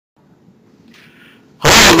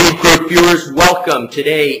Leeb Group viewers, welcome.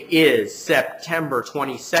 Today is September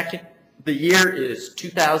 22nd. The year is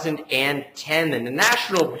 2010, and the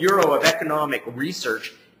National Bureau of Economic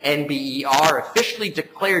Research, NBER, officially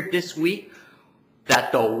declared this week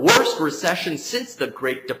that the worst recession since the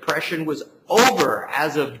Great Depression was over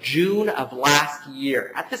as of June of last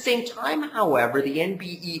year. At the same time, however, the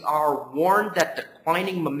NBER warned that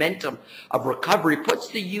declining momentum of recovery puts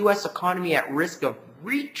the U.S. economy at risk of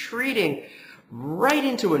retreating right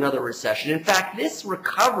into another recession. In fact, this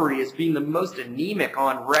recovery is being the most anemic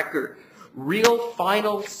on record. Real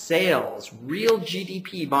final sales, real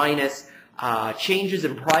GDP minus changes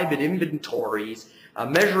in private inventories,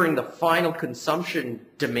 measuring the final consumption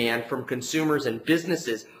demand from consumers and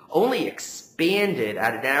businesses, only expanded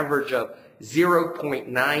at an average of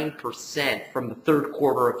 0.9% from the third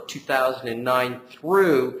quarter of 2009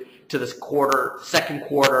 through to this second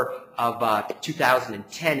quarter of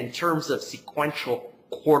 2010 in terms of sequential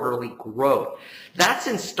quarterly growth. That's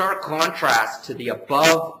in stark contrast to the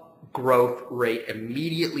above growth rate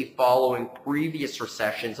immediately following previous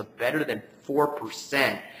recessions of better than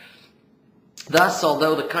 4%. Thus,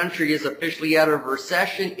 although the country is officially out of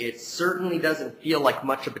recession, it certainly doesn't feel like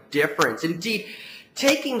much of a difference. Indeed,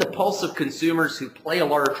 taking the pulse of consumers who play a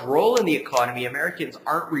large role in the economy, Americans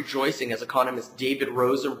aren't rejoicing, as economist David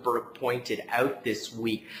Rosenberg pointed out this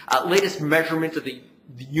week. Latest measurement of the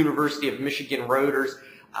University of Michigan Reuters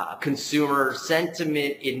Consumer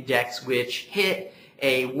Sentiment Index, which hit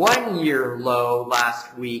a one-year low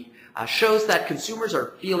last week, shows that consumers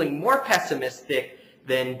are feeling more pessimistic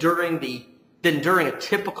than during a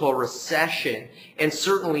typical recession, and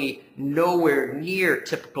certainly nowhere near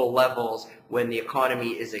typical levels when the economy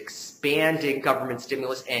is expanding. Government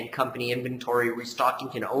stimulus and company inventory restocking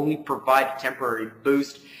can only provide a temporary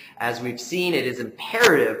boost. As we've seen, it is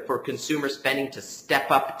imperative for consumer spending to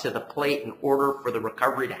step up to the plate in order for the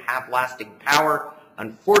recovery to have lasting power.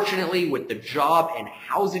 Unfortunately, with the job and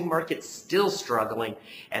housing market still struggling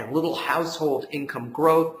and little household income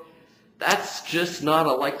growth, that's just not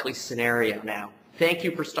a likely scenario now. Thank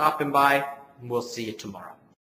you for stopping by, and we'll see you tomorrow.